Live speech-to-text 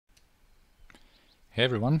Hey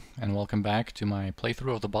everyone, and welcome back to my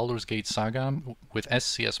playthrough of the Baldur's Gate Saga with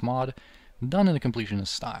SCS mod, done in a completionist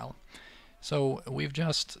style. So, we've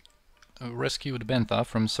just rescued Bentha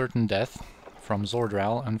from certain death from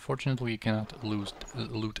Zordral. Unfortunately, we cannot loot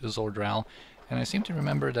Zordral, and I seem to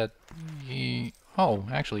remember that he... Oh,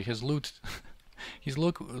 actually, his loot... his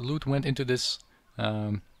loot went into this,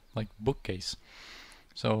 like, bookcase.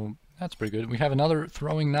 So, that's pretty good. We have another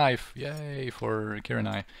throwing knife, yay, for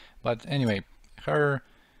Kiranai. But anyway, her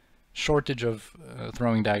shortage of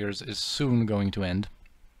throwing daggers is soon going to end.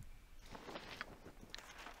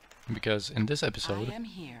 Because in this episode, I am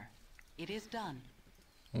here. It is done.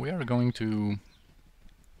 We are going to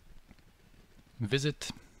visit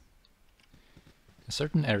a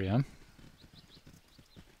certain area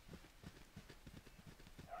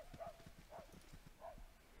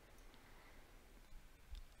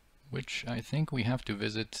which I think we have to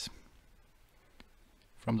visit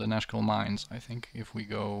from the Nashkel mines, I think, if we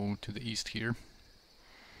go to the east here.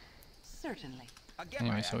 Certainly.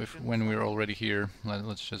 Anyway, so if when we're already here,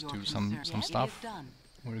 let's just do some stuff.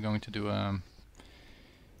 We're going to do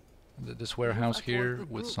this warehouse here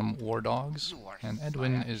with some war dogs, and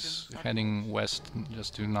Edwin is heading west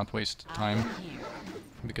just to not waste time,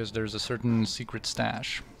 because there's a certain secret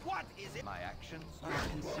stash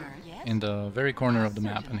in the very corner of the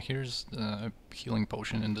map, and here's a healing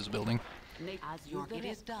potion in this building. It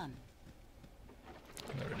is done.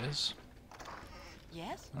 There it is.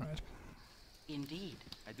 Yes? Alright. Indeed.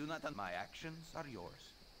 I do not. My actions are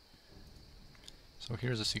yours. So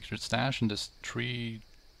here's a secret stash in this tree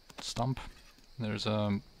stump. There's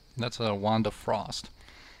that's a wand of frost,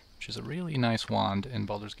 which is a really nice wand in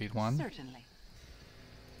Baldur's Gate 1. Certainly.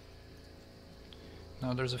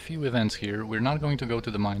 Now there's a few events here. We're not going to go to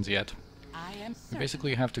the mines yet. We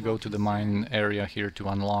basically have to go to the mine area here to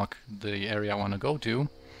unlock the area I want to go to.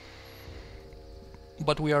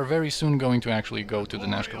 But we are very soon going to actually go to the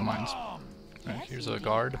Nashkel mines. Right, here's a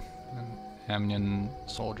guard, an Amnian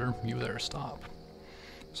soldier. You there, stop.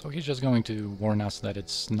 So he's just going to warn us that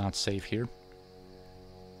it's not safe here.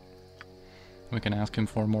 We can ask him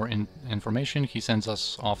for more information. He sends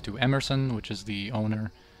us off to Emerson, which is the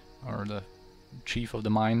owner, or the chief of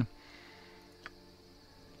the mine.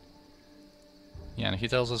 Yeah, and he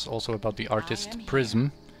tells us also about the artist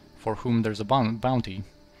Prism, for whom there's a bounty,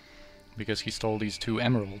 because he stole these 2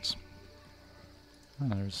 emeralds. Oh,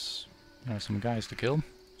 there's some guys to kill.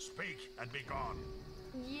 Speak and be gone.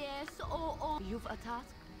 Yes, oh, you've a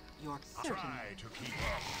task? You're Try to keep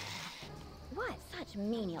up. What such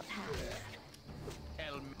menial task?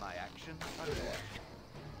 Tell me my actions are yours.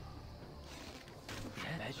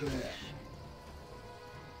 As you wish.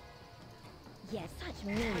 Yes, such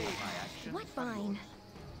menial task. What fine?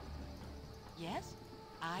 Yes?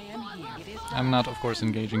 I am here. It is done. I'm not, of course,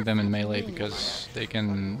 engaging them in melee because they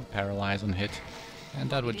can paralyze and hit, and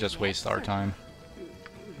that would just waste our time.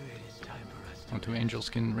 Oh, 2 angel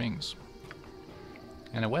skin rings.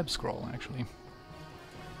 And a web scroll, actually.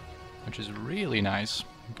 Which is really nice,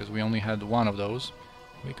 because we only had 1 of those.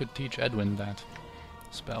 We could teach Edwin that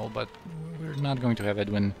spell, but we're not going to have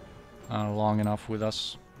Edwin long enough with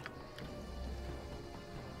us.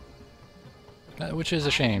 Which is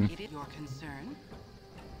a shame. Your concern?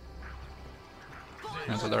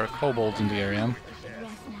 And so there are kobolds in the area. Rest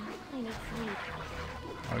now. I need sleep.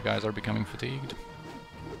 Our guys are becoming fatigued.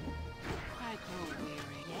 I grow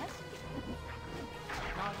weary. Yes?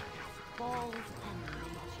 Balls and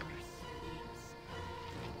nature's sleeps.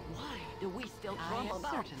 Why do we still I drum am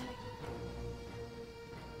about? certainly.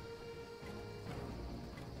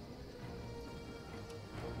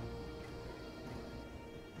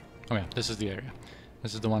 Oh yeah, this is the area.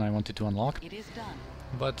 This is the one I wanted to unlock. It is done.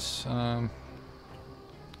 But,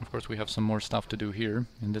 of course we have some more stuff to do here,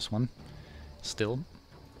 in this one. Still.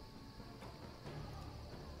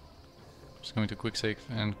 Just going to quick save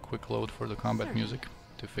and quick load for the combat music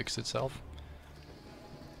to fix itself.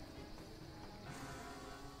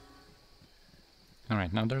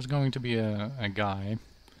 Alright, now there's going to be a guy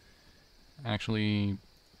actually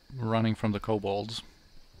running from the kobolds.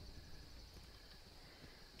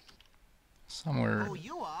 Somewhere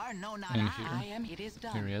You are? No, not in I. here. I am. It is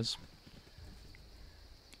done. Here he is.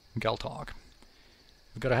 Galtog.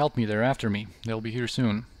 You've got to help me, they're after me. They'll be here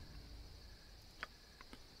soon.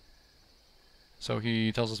 So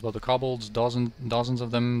he tells us about the kobolds, dozens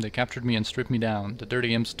of them. They captured me and stripped me down. The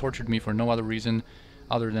dirty imps tortured me for no other reason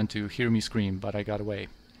other than to hear me scream, but I got away.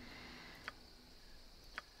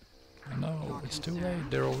 No, it's too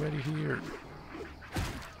late, they're already here.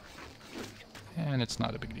 And it's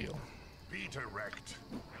not a big deal. Be direct.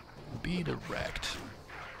 Be direct.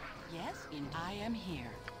 Yes? I am here.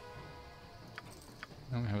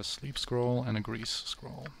 Now we have a sleep scroll and a grease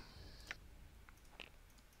scroll.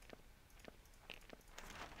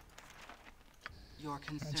 Your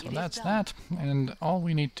concern. So that's that, and all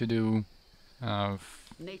we need to do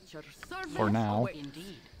Nature for now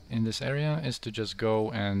Indeed. in this area is to just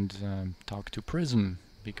go and talk to Prism,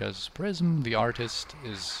 because Prism, the artist,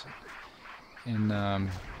 is in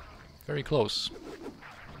very close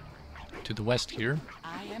to the west here.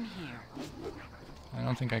 I am here. I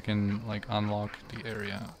don't think I can like unlock the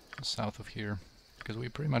area south of here, because we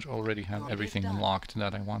pretty much already have everything unlocked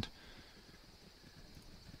that I want.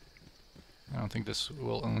 I don't think this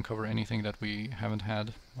will uncover anything that we haven't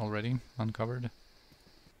had already uncovered.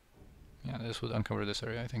 Yeah, this would uncover this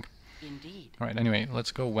area, I think. Indeed. Alright, anyway,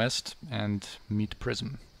 let's go west and meet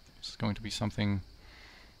Prism. This is going to be something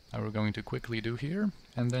that we're going to quickly do here.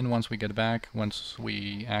 And then once we get back, once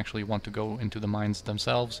we actually want to go into the mines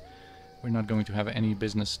themselves, we're not going to have any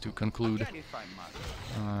business to conclude Again, if I must.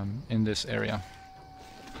 in this area.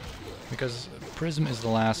 Because Prism is the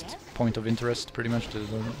last point of interest, pretty much the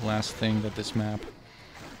last thing that this map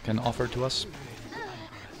can offer to us.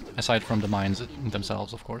 Aside from the mines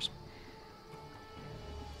themselves, of course.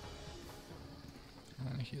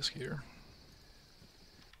 And he is here.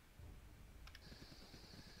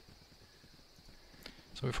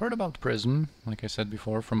 So we've heard about Prism, like I said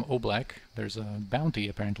before, from Oblak. There's a bounty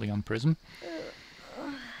apparently on Prism.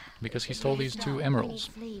 Because he stole these 2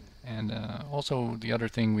 emeralds. And also the other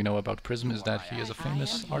thing we know about Prism is that he is a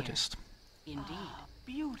famous artist. Indeed.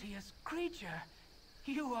 Beauteous creature,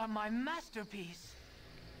 you are my masterpiece.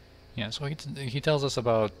 Yeah, so he tells us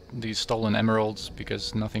about these stolen emeralds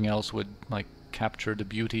because nothing else would like capture the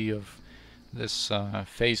beauty of this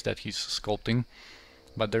face that he's sculpting.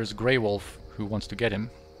 But there's Grey Wolf who wants to get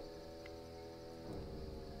him.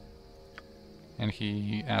 And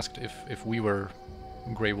he asked if we were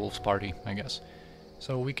Grey Wolf's party, I guess.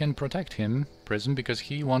 So we can protect him, Prism, because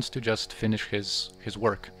he wants to just finish his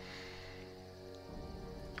work.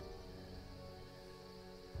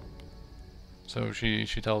 So he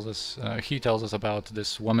tells us about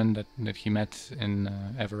this woman that he met in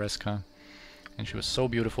Everesca, and she was so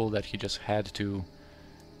beautiful that he just had to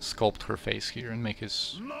sculpt her face here and make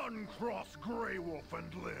his None cross Grey Wolf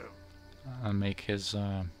and live. make his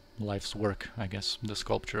life's work, I guess, the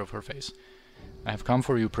sculpture of her face. I have come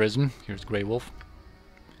for you, Prism. Here's Grey Wolf.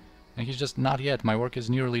 And he's just, not yet, my work is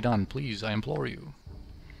nearly done. Please, I implore you.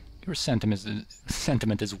 Your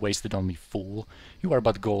sentiment is wasted on me, fool. You are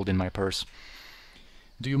but gold in my purse.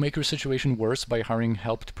 Do you make your situation worse by hiring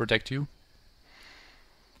help to protect you?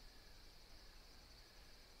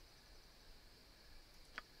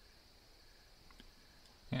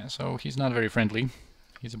 Yeah, so he's not very friendly.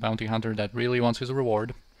 He's a bounty hunter that really wants his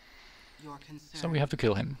reward. Your concern. So we have to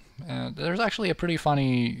kill him. There's actually a pretty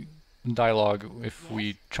funny dialogue if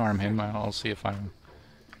we charm him. I'll see if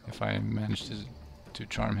I manage to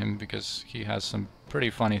charm him, because he has some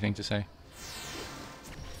pretty funny thing to say.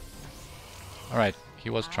 Alright, he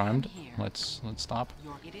was charmed. Let's stop.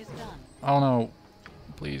 It is done. Oh no.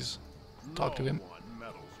 Please talk to him. No one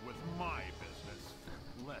meddles with my business,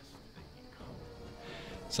 lest they become.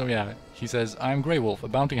 So yeah, he says, I'm Grey Wolf, a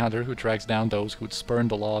bounty hunter who tracks down those who'd spurn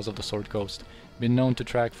the laws of the Sword Coast. Been known to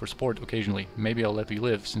track for sport occasionally. Maybe I'll let you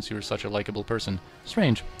live, since you're such a likable person.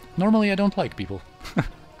 Strange. Normally I don't like people.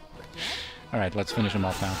 Alright, let's finish him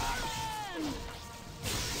off now.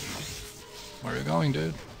 Where are you going,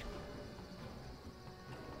 dude?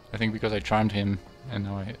 I think because I charmed him, and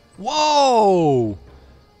now I... Whoa!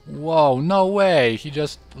 Whoa, no way! He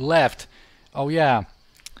just left. Oh yeah.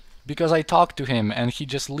 Because I talked to him, and he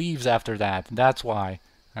just leaves after that. That's why.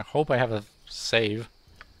 I hope I have a save.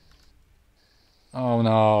 Oh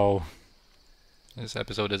no. This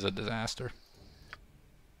episode is a disaster.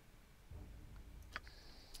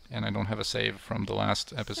 And I don't have a save from the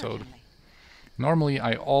last episode. Certainly. Normally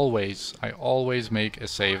I always make a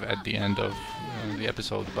save at the end of the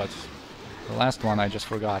episode, but the last one I just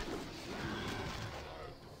forgot.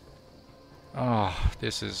 Oh,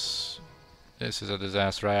 this is a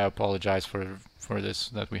disaster. I apologize for this,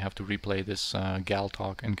 that we have to replay this Gal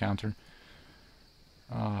Talk encounter.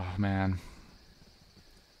 Oh man.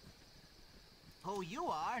 Who you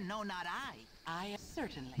are? No, not I. I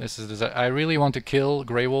certainly. This is I really want to kill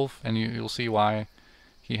Grey Wolf, and you'll see why.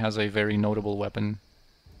 He has a very notable weapon.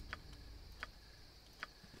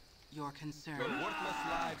 Your concern. Your worthless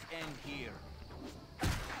lives end here.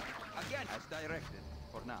 Again, as directed,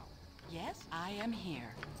 for now. Yes, I am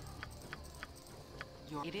here.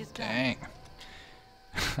 It is done. Dang.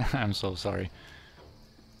 I'm so sorry.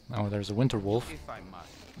 Oh, there's a Winter Wolf. If I must.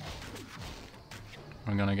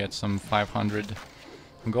 We're gonna get some 500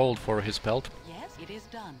 gold for his pelt. Yes, It is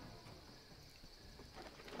done.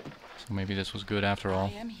 So maybe this was good after all.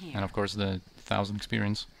 I am here. And of course the 1000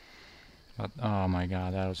 experience. But oh my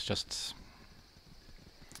god, that was just...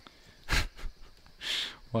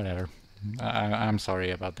 Whatever. I'm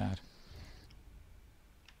sorry about that.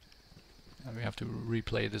 We have to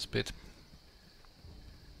replay this bit.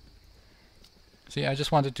 See, I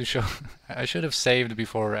just wanted to show... I should have saved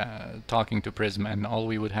before talking to Prism, and all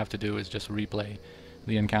we would have to do is just replay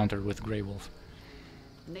the encounter with Grey Wolf.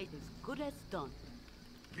 Natives good as done.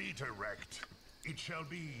 Be direct. It shall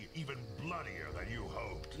be even bloodier than you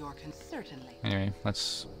hoped. Your certainly. Anyway,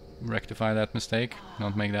 let's rectify that mistake.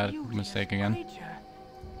 Don't make that mistake again. Creature,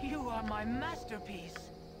 you are my masterpiece.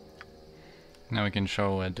 Now we can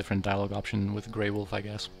show a different dialogue option with Grey Wolf, I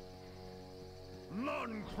guess.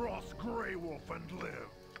 None cross Grey Wolf and live.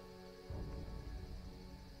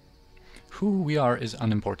 Who we are is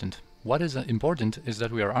unimportant. What is important is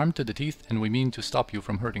that we are armed to the teeth and we mean to stop you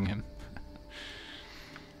from hurting him.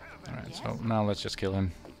 Alright, so now let's just kill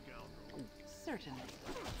him. Certainly.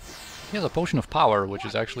 He has a potion of power, which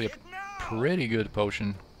is actually a pretty good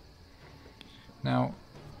potion. Now,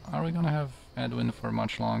 are we gonna have Edwin for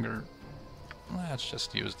much longer? Let's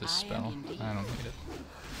just use this spell. I don't need it.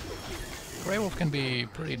 Grey Wolf can be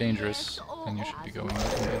pretty dangerous, and you should be going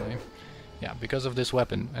with melee. Yeah, because of this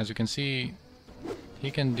weapon. As you can see, he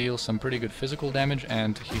can deal some pretty good physical damage,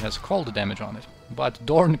 and he has cold damage on it. But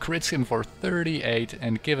Dorn crits him for 38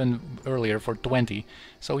 and Kivin earlier for 20,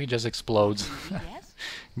 so he just explodes. Yes?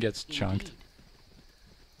 Gets chunked.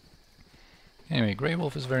 Indeed. Anyway, Grey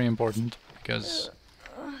Wolf is very important because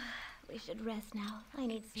We should rest now. I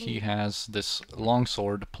need sleep. he has this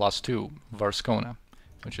longsword +2, Varskona,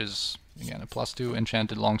 which is, again, a +2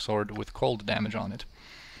 enchanted longsword with cold damage on it.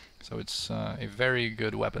 So it's a very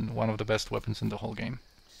good weapon, one of the best weapons in the whole game.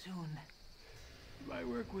 Soon, my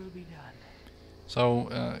work will be done. So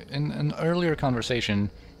in an earlier conversation,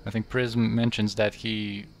 I think Prism mentions that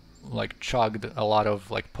he like chugged a lot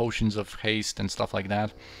of like potions of haste and stuff like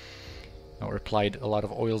that, or applied a lot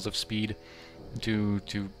of oils of speed to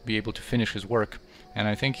be able to finish his work. And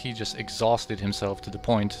I think he just exhausted himself to the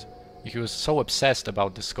point. He was so obsessed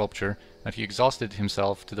about this sculpture that he exhausted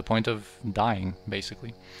himself to the point of dying,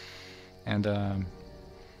 basically. And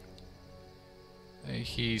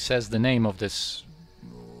he says the name of this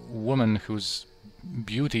woman whose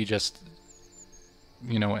beauty just,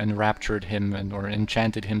 you know, enraptured him or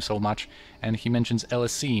enchanted him so much, and he mentions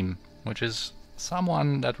Elysim, which is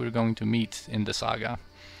someone that we're going to meet in the saga.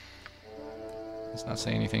 Let's not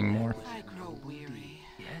say anything more. I grow weary.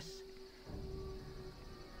 Yes?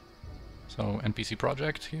 So NPC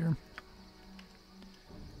Project here.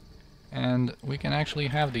 And we can actually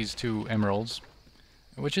have these 2 emeralds,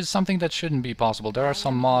 which is something that shouldn't be possible. There are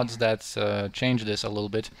some mods that change this a little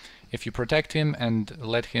bit. If you protect him and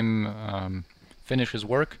let him finish his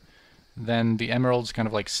work, then the emeralds kind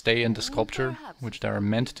of like stay in the sculpture, which they are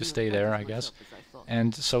meant to stay there, I guess.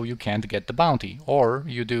 And so you can't get the bounty. Or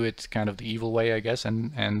you do it kind of the evil way, I guess,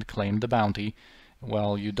 and claim the bounty.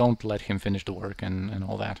 Well, you don't let him finish the work and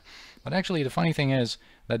all that. But actually the funny thing is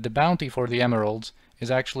that the bounty for the emeralds is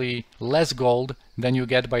actually less gold than you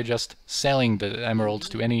get by just selling the emeralds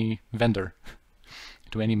to any vendor,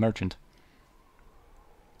 to any merchant.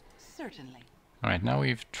 Certainly. Alright, now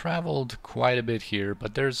we've traveled quite a bit here,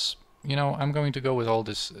 but there's, you know, I'm going to go with all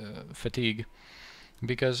this fatigue,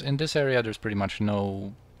 because in this area there's pretty much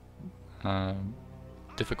no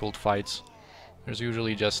difficult fights. There's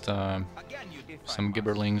usually just Again, you defy some us.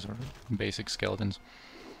 gibberlings or basic skeletons.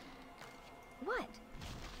 What?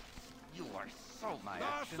 You are so my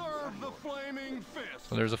I actions serve are the yours. flaming fist.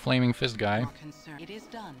 So there's a flaming fist guy. Your concern. It is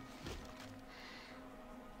done.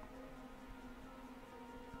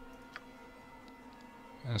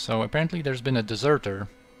 And so apparently there's been a deserter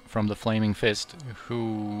from the Flaming Fist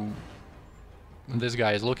who this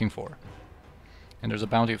guy is looking for. And there's a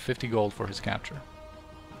bounty of 50 gold for his capture.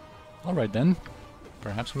 Alright then,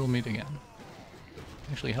 perhaps we'll meet again.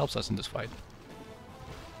 Actually helps us in this fight.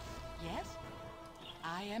 Yes?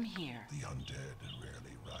 I am here. The undead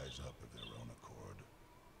rarely rise up of their own accord.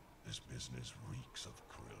 This business reeks of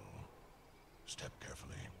Krill. Step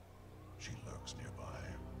carefully. She lurks nearby.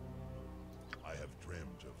 I have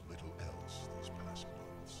dreamt of little else these past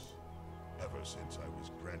months. Ever since I was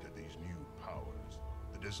granted these new powers,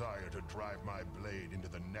 the desire to drive my blade into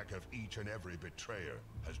the neck of each and every betrayer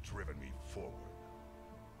has driven me forward.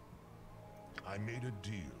 I made a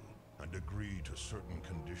deal and agreed to certain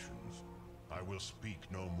conditions. I will speak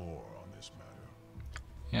no more on this matter.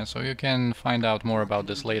 Yeah, so you can find out more about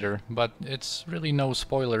this later, but it's really no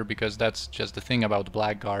spoiler because that's just the thing about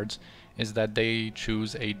Blackguards, is that they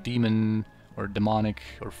choose a demon or demonic,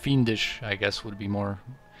 or fiendish, I guess would be more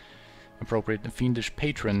appropriate, a fiendish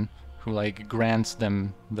patron who like grants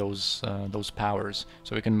them those powers.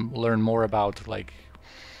 So we can learn more about like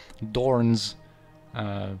Dorn's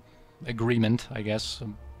agreement, I guess,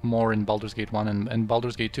 more in Baldur's Gate 1 and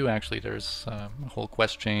Baldur's Gate 2 actually. There's a whole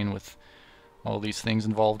quest chain with all these things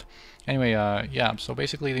involved. Anyway, yeah, so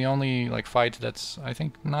basically the only like fight that's, I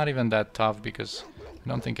think, not even that tough, because I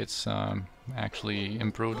don't think it's actually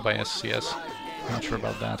improved by SCS. I'm not sure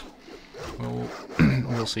about that.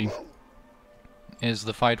 We'll see. Is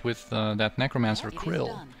the fight with that necromancer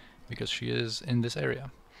Krill, because she is in this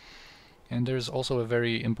area. And there's also a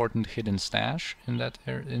very important hidden stash in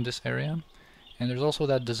this area. And there's also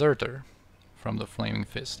that deserter from the Flaming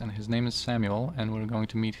Fist, and his name is Samuel, and we're going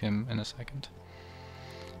to meet him in a second.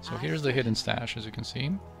 So here's the hidden stash, as you can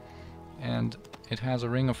see, and it has a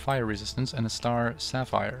ring of fire resistance and a star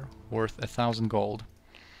sapphire worth 1,000 gold.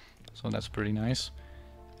 So that's pretty nice.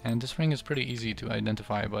 And this ring is pretty easy to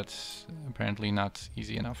identify, but apparently not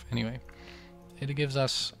easy enough. Anyway, it gives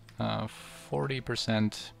us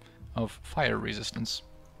 40% of fire resistance.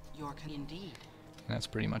 Indeed. And that's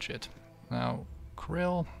pretty much it. Now,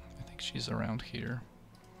 Krill, I think she's around here.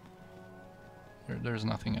 There's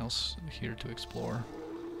nothing else here to explore.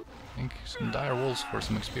 I think some dire wolves for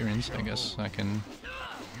some experience. I guess I can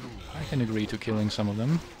agree to killing some of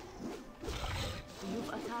them.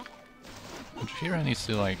 But Shira needs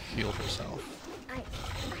to like heal herself. I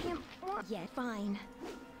am yeah, fine.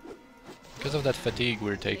 Because of that fatigue,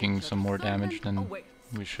 we're taking some more damage than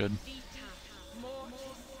we should.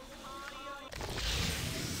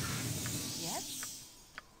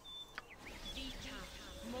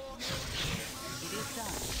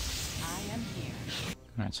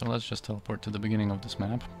 Alright, so let's just teleport to the beginning of this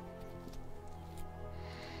map.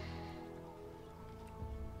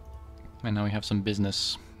 And now we have some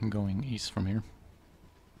business going east from here.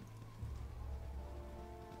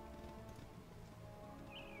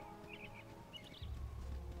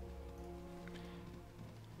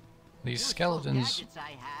 These skeletons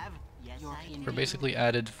were basically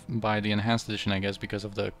added by the enhanced edition, I guess, because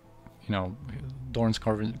of the, you know, Dorn's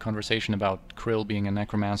conversation about Krill being a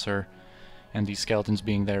necromancer and these skeletons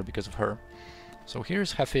being there because of her. So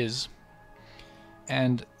here's Hafiz,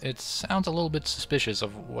 and it sounds a little bit suspicious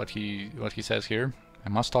of what he says here. I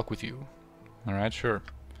must talk with you. Alright, sure.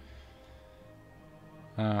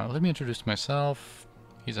 Let me introduce myself.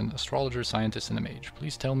 He's an astrologer, scientist, and a mage.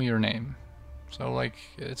 Please tell me your name. So, like,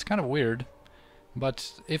 it's kind of weird, but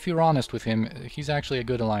if you're honest with him, he's actually a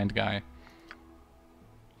good aligned guy.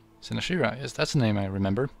 Sinashira, yes, that's the name I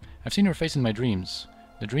remember. I've seen your face in my dreams.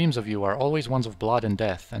 The dreams of you are always ones of blood and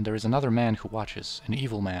death, and there is another man who watches, an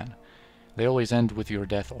evil man. They always end with your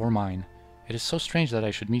death or mine. It is so strange that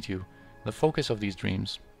I should meet you, the focus of these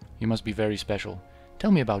dreams. You must be very special.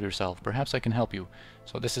 Tell me about yourself, perhaps I can help you.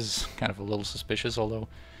 So this is kind of a little suspicious, although,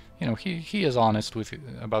 you know, he is honest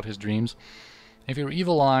about his dreams. If you're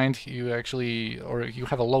evil-aligned, you actually, or you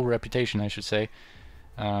have a low reputation, I should say,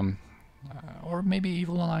 or maybe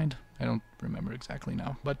evil-aligned, I don't remember exactly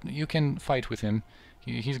now, but you can fight with him.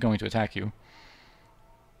 He's going to attack you.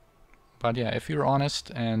 But yeah, if you're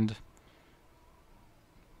honest and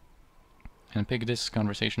pick this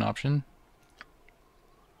conversation option,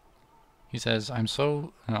 he says, I'm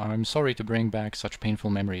sorry to bring back such painful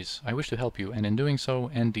memories. I wish to help you, and in doing so,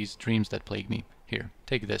 end these dreams that plague me. Here,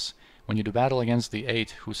 take this. When you do battle against the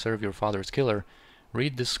 8 who serve your father's killer,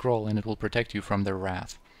 read this scroll and it will protect you from their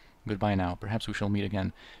wrath. Goodbye now. Perhaps we shall meet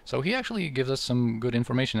again. So he actually gives us some good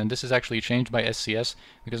information, and this is actually changed by SCS,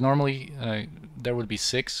 because normally there would be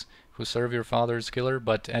 6 who serve your father's killer,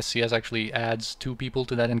 but SCS actually adds 2 people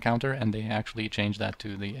to that encounter, and they actually change that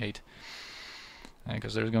to the 8.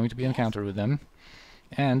 Because there's going to be an encounter with them.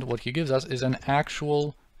 And what he gives us is an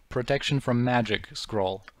actual protection from magic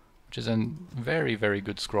scroll, which is a very, very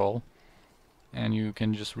good scroll. And you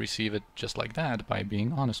can just receive it just like that by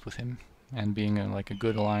being honest with him and being like a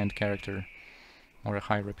good aligned character or a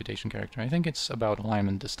high reputation character. I think it's about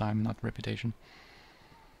alignment this time, not reputation.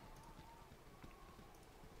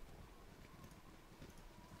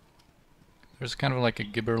 There's kind of like a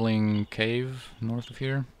gibberling cave north of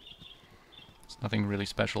here. There's nothing really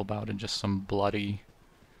special about it, just some bloody,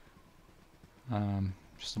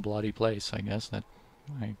 just a bloody place, I guess, that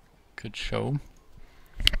I could show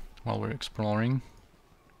while we're exploring.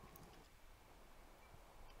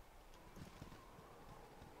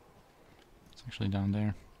 It's actually down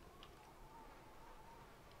there.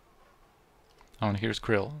 Oh, and here's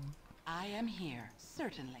Krill. I am here,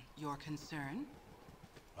 certainly. Your concern?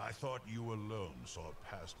 I thought you alone saw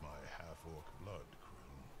past my half-orc blood,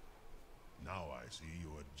 Krill. Now I see you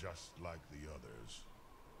are just like the others.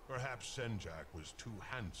 Perhaps Senjak was too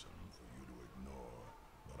handsome for you to ignore,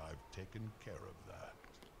 but I've taken care of that.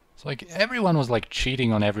 It's like everyone was like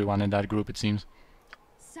cheating on everyone in that group, it seems.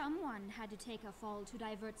 Someone had to take a fall to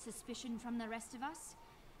divert suspicion from the rest of us,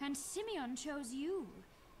 and Simeon chose you.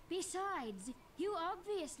 Besides, you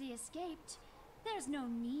obviously escaped. There's no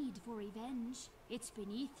need for revenge. It's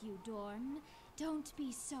beneath you, Dorn. Don't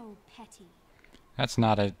be so petty. That's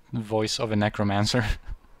not a voice of a necromancer.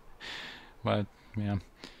 But, yeah.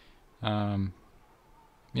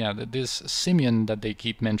 Yeah, this Simeon that they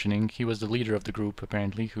keep mentioning, he was the leader of the group,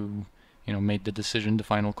 apparently, who, you know, made the decision, the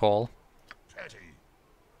final call. Petty,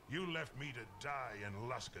 you left me to die in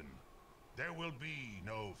Luskan. There will be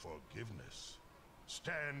no forgiveness.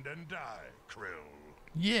 Stand and die, Krill.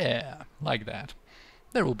 Yeah, like that.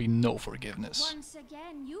 There will be no forgiveness. Once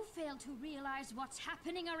again, you fail to realize what's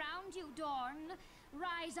happening around you, Dorn.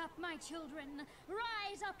 Rise up, my children.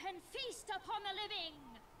 Rise up and feast upon the living.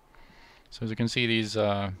 So as you can see, these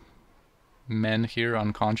men here,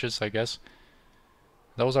 unconscious, I guess.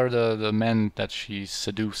 Those are the men that she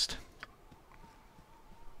seduced.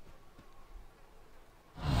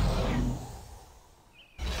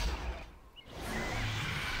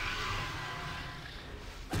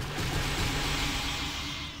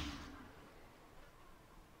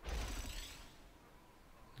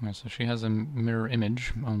 Yeah, so she has a mirror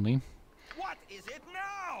image only. What is it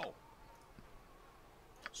now?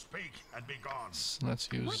 Speak and be gone. So let's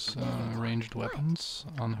use ranged weapons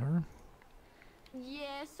on her.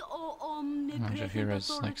 Yes, oh, omnipresent Jahira is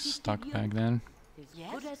like authority stuck figure. back then.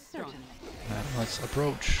 Yes, certainly. Let's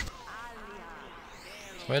approach.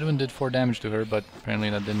 So Edwin did 4 damage to her, but apparently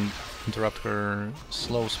that didn't interrupt her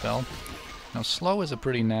slow spell. Now slow is a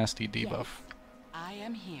pretty nasty debuff. I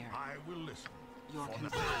am here. I will listen. Your For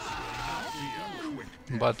concern. this will not be a quick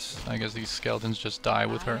death. But I guess these skeletons just die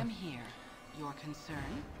with I her. am here. Your concern.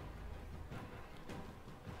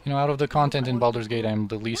 You know, out of the content in Baldur's Gate, I'm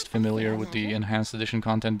the least familiar with the Enhanced Edition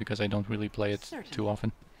content because I don't really play it too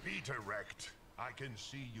often. Be direct. I can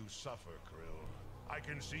see you suffer, Krill. I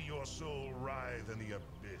can see your soul writhe in the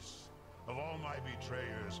abyss. Of all my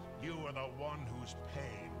betrayers, you are the one whose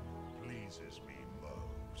pain pleases me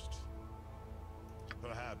most.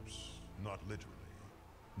 Perhaps not literally,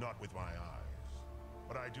 not with my eyes,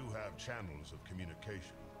 but I do have channels of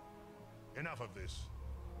communication. Enough of this.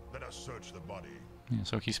 Let us search the body. Yeah,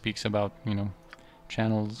 so he speaks about, you know,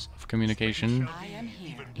 channels of communication I am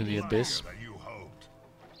here. to the abyss. Than you hoped.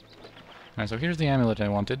 Alright, so here's the amulet I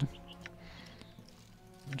wanted,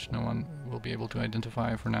 which no one will be able to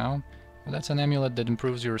identify for now. But that's an amulet that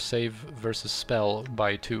improves your save versus spell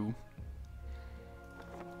by 2.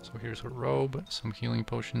 So here's her robe, some healing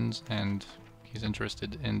potions, and he's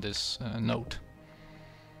interested in this note.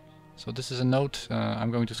 So this is a note.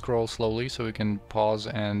 I'm going to scroll slowly so we can pause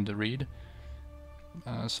and read.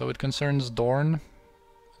 So it concerns Dorn.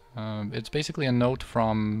 It's basically a note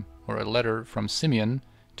from, or a letter from Simeon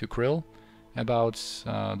to Krill about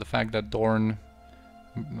the fact that Dorn,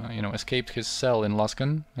 you know, escaped his cell in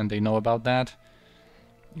Luskan, and they know about that.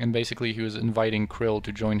 And basically he was inviting Krill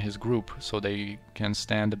to join his group so they can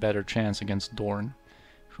stand a better chance against Dorn,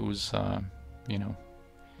 who's, you know,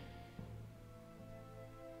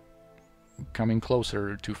 coming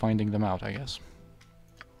closer to finding them out, I guess.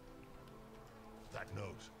 That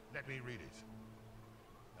note, let me read it.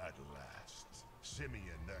 At last, Simeon,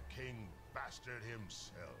 the king bastard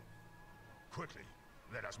himself. Quickly,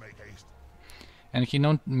 let us make haste. And he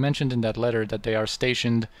mentioned in that letter that they are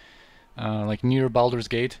stationed like near Baldur's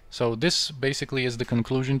Gate. So this basically is the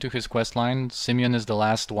conclusion to his questline. Simeon is the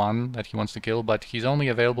last one that he wants to kill, but he's only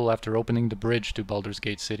available after opening the bridge to Baldur's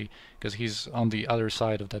Gate City, because he's on the other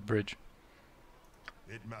side of that bridge.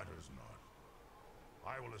 It matters not.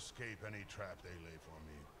 I will escape any trap they lay for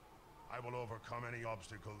me. I will overcome any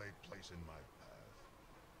obstacle they place in my path.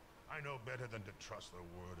 I know better than to trust the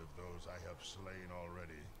word of those I have slain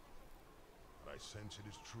already. But I sense it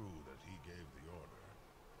is true that he gave the order.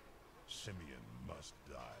 Simeon must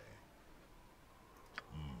die.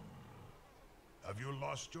 Have you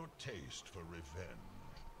lost your taste for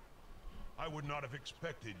revenge? I would not have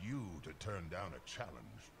expected you to turn down a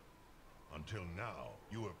challenge. Until now,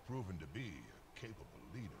 you have proven to be a capable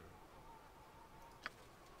leader.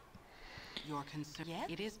 Your concern. Yes,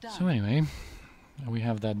 it is done. So anyway, we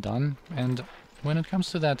have that done, and when it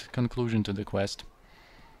comes to that conclusion to the quest,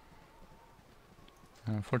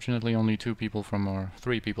 fortunately only 3 people from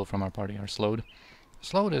our party are slowed.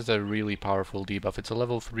 Slowed is a really powerful debuff. It's a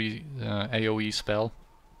level 3 AoE spell,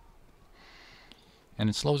 and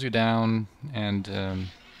it slows you down and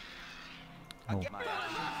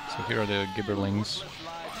So here are the gibberlings.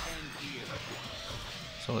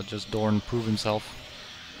 So let just Dorn prove himself.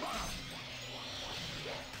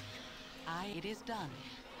 It is done.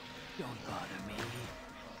 Don't bother me.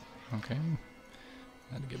 Okay.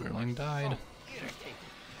 That gibberling died.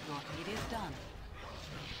 It is done.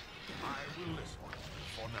 I will listen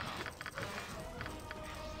for now.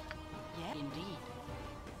 Yeah, indeed.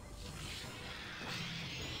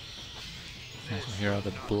 So here are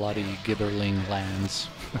the bloody gibberling lands.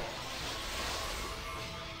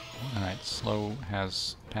 Alright, slow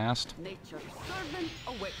has passed. Nature's servant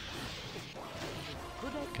awaits.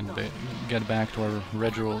 Can get back to our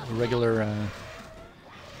regular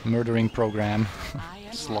murdering program,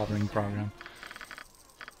 slaughtering program,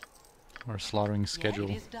 or slaughtering schedule.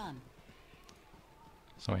 Yeah, it is done.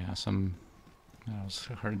 So yeah,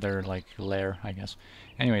 I heard their like lair, I guess.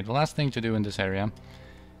 Anyway, the last thing to do in this area,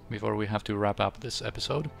 before we have to wrap up this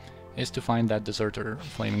episode, is to find that deserter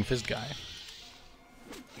flaming fist guy.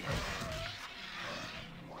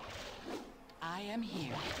 I am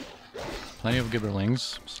here. Plenty of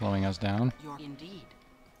gibberlings slowing us down. Indeed.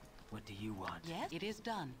 What do you want? Yes, it is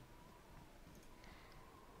done.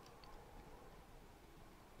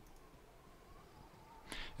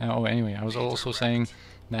 Oh, anyway, I was also saying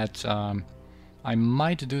that I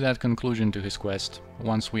might do that conclusion to his quest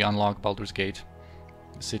once we unlock Baldur's Gate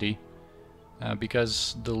City,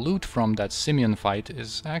 because the loot from that Simeon fight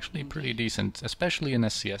is actually pretty decent, especially in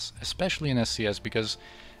SCS. Especially in SCS, because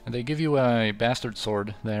they give you a bastard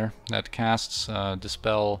sword there that casts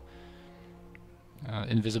Dispel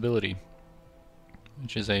Invisibility,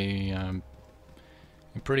 which is a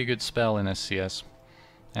pretty good spell in SCS.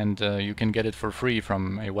 And you can get it for free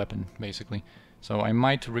from a weapon, basically. So I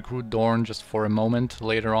might recruit Dorn just for a moment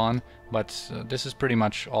later on, but this is pretty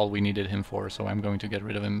much all we needed him for, so I'm going to get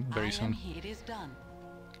rid of him very soon. It is done.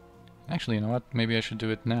 Actually, you know what? Maybe I should do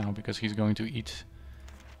it now, because he's going to eat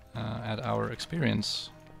at our experience.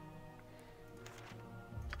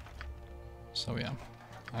 So yeah,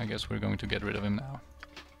 I guess we're going to get rid of him now.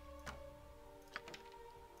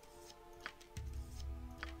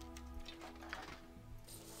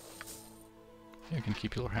 You can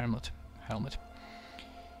keep your helmet.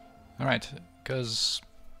 Alright, because...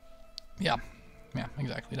 yeah,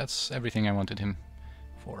 exactly. That's everything I wanted him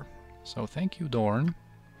for. So thank you, Dorn.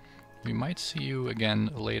 We might see you again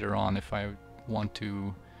later on if I want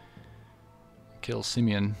to kill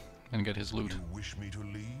Simeon and get his loot. You wish me to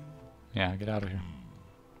leave? Yeah, get out of here.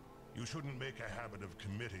 You shouldn't make a habit of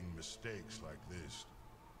committing mistakes like this.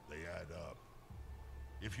 They add up.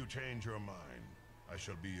 If you change your mind, I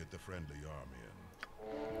shall be at the Friendly Army.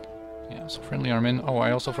 Yeah, so Friendly Armin. Oh,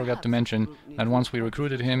 I also forgot to mention that once we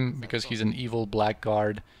recruited him, because he's an evil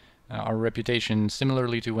blackguard, our reputation,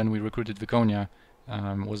 similarly to when we recruited Viconia,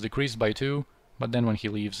 was decreased by 2, but then when he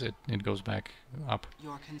leaves, it goes back up.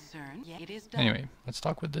 Your concern? Yeah, it is done. Anyway, let's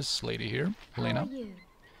talk with this lady here, Helena. How are you?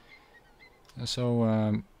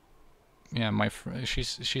 So, yeah,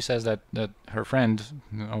 she says that her friend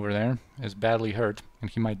over there is badly hurt, and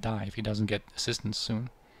he might die if he doesn't get assistance soon.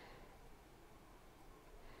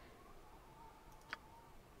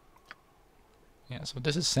 Yeah, so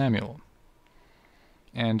this is Samuel.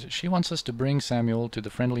 And she wants us to bring Samuel to the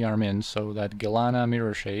Friendly Armin so that Gelana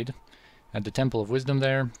Mirrorshade at the Temple of Wisdom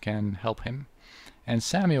there can help him. And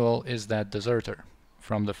Samuel is that deserter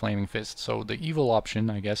from the Flaming Fist. So the evil option,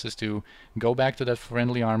 I guess, is to go back to that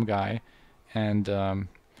Friendly Arm guy and,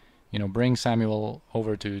 you know, bring Samuel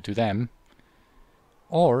over to them.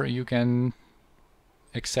 Or you can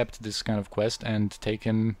accept this kind of quest and take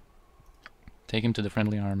him to the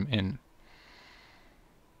Friendly Arm Inn.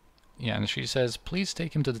 Yeah, and she says, please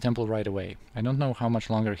take him to the temple right away. I don't know how much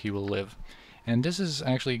longer he will live. And this is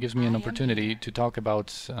actually gives me an opportunity to talk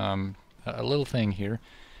about a little thing here,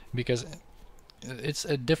 because it's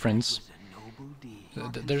a difference.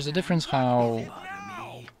 There's a difference how...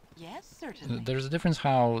 Yes, certainly. There's a difference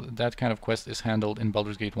how that kind of quest is handled in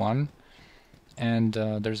Baldur's Gate 1, and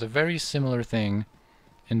there's a very similar thing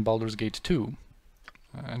in Baldur's Gate 2.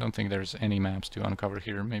 I don't think there's any maps to uncover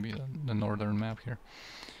here, maybe the northern map here.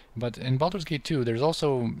 But in Baldur's Gate 2, there's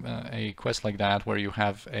also a quest like that where you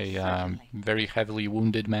have a very heavily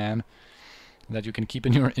wounded man that you can keep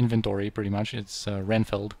in your inventory, pretty much. It's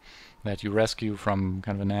Renfeld, that you rescue from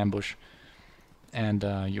kind of an ambush, and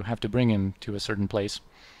you have to bring him to a certain place.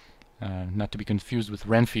 Not to be confused with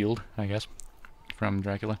Renfield, I guess, from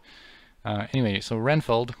Dracula. Anyway, so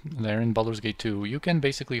Renfeld, there in Baldur's Gate 2, you can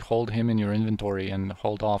basically hold him in your inventory and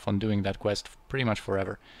hold off on doing that quest pretty much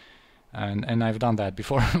forever. And I've done that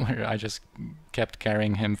before, where I just kept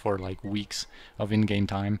carrying him for like weeks of in-game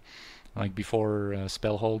time, like before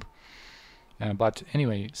spell hold. But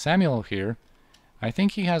anyway, Samuel here, I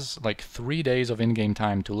think he has like 3 days of in-game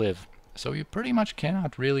time to live. So you pretty much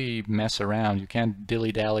cannot really mess around. You can't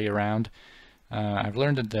dilly-dally around. I've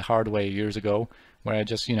learned it the hard way years ago, where I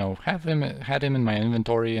just, you know, had him in my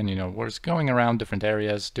inventory and, you know, was going around different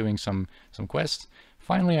areas doing some quests.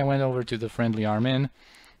 Finally, I went over to the Friendly Arm Inn,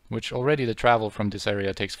 which already the travel from this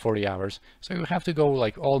area takes 40 hours. So you have to go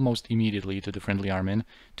like almost immediately to the Friendly Arm Inn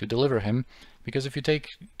to deliver him, because if you take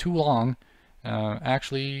too long,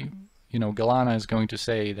 actually, you know, Galana is going to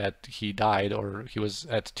say that he died or he was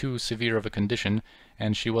at too severe of a condition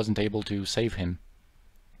and she wasn't able to save him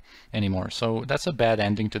anymore. So that's a bad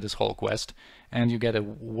ending to this whole quest, and you get a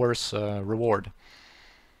worse reward.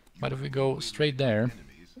 But if we go straight there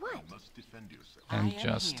and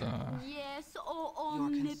just Yes,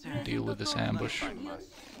 deal with this ambush. Yes?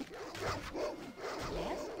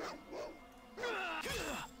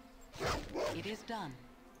 It is done.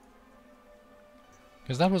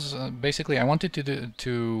 Because that was basically, I wanted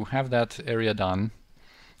to have that area done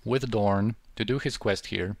with Dorn to do his quest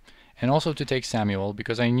here, and also to take Samuel,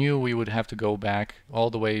 because I knew we would have to go back all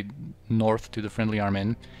the way north to the Friendly Arm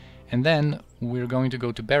Inn, and then we're going to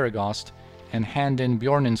go to Baragost and hand in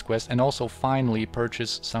Bjornin's quest, and also finally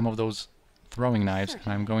purchase some of those throwing knives,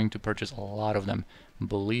 and I'm going to purchase a lot of them,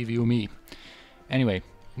 believe you me. Anyway,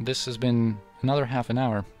 this has been another half an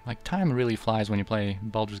hour. Like, time really flies when you play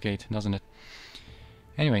Baldur's Gate, doesn't it?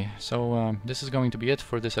 Anyway, so this is going to be it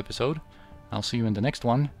for this episode. I'll see you in the next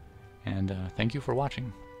one, and thank you for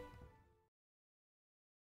watching.